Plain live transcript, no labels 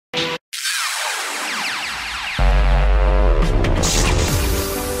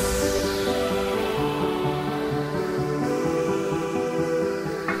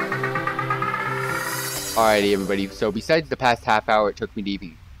Alrighty, everybody. So besides the past half hour it took me to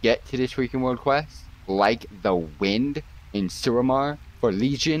even get to this freaking world quest, like the wind in Suramar for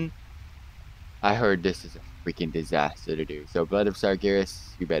Legion, I heard this is a freaking disaster to do. So Blood of Sargeras,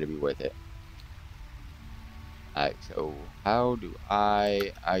 you better be worth it. Alright, so how do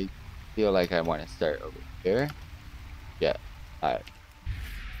I feel like I want to start over here. Yeah. Alright.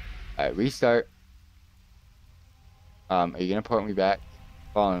 Alright, restart. Are you gonna port me back?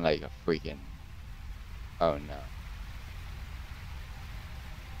 Falling like a freaking... Oh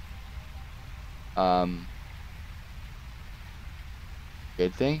no.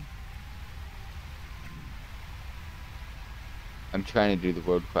 Good thing. I'm trying to do the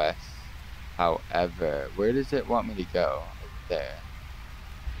world quest. However, where does it want me to go? Over there.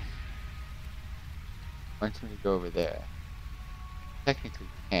 It wants me to go over there. Technically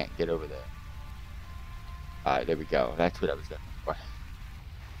can't get over there. Alright, there we go. That's what I was looking for.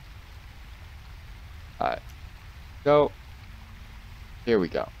 Alright. So, here we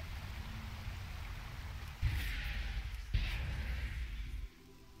go.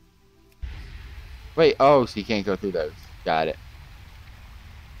 Wait, oh, so you can't go through those. Got it.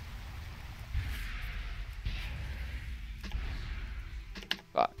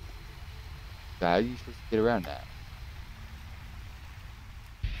 Fuck. So how are you supposed to get around that?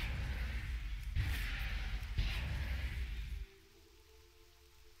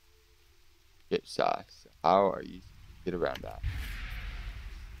 Get sauce. How are you supposed to get around that?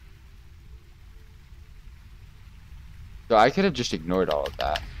 So I could have just ignored all of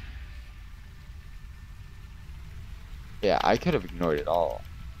that. Yeah, I could have ignored it all.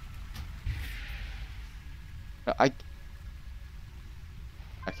 No, Okay,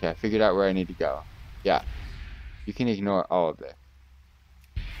 I figured out where I need to go. Yeah. You can ignore all of this.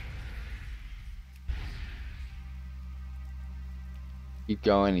 Keep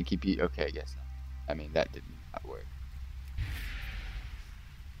going and keep you... Okay, I guess. I mean, that did not work.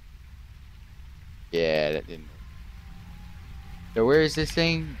 Yeah, that didn't work. So where is this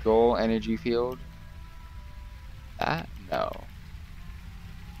thing? Goal energy field? That? No.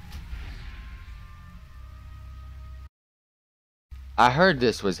 I heard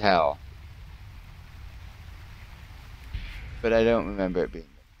this was hell. But I don't remember it being.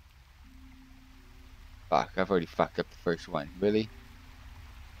 Fuck, I've already fucked up the first one. Really?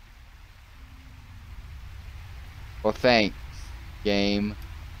 Well, thanks, game.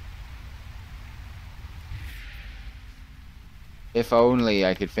 If only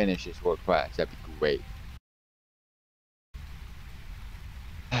I could finish this world quest, that'd be great.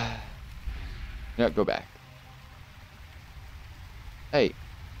 No, go back. Hey,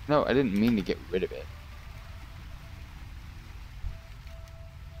 no, I didn't mean to get rid of it.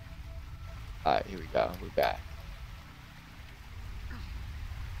 Alright, here we go. We're back.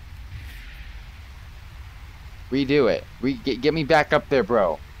 Redo it. Get me back up there,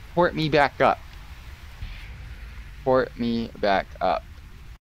 bro. Port me back up. Port me back up.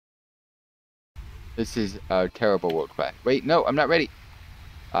 This is a terrible world quest. Wait, no, I'm not ready.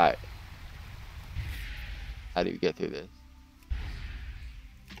 Alright. How do you get through this?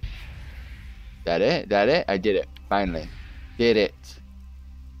 That it? That it? I did it. Finally. Did it.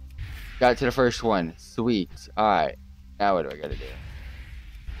 Got to the first one. Sweet. Alright. Now what do I gotta do?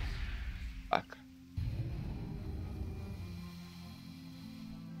 Fuck.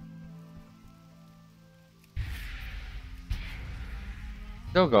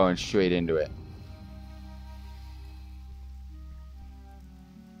 Still going straight into it.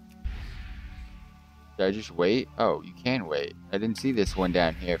 Did I just wait? Oh, you can wait. I didn't see this one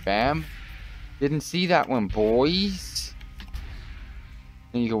down here, fam. Didn't see that one, boys.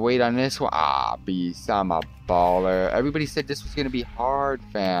 And you can wait on this one. Ah, beast. I'm a baller. Everybody said this was going to be hard,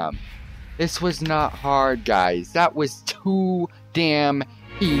 fam. This was not hard, guys. That was too damn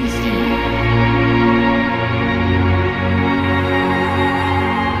easy.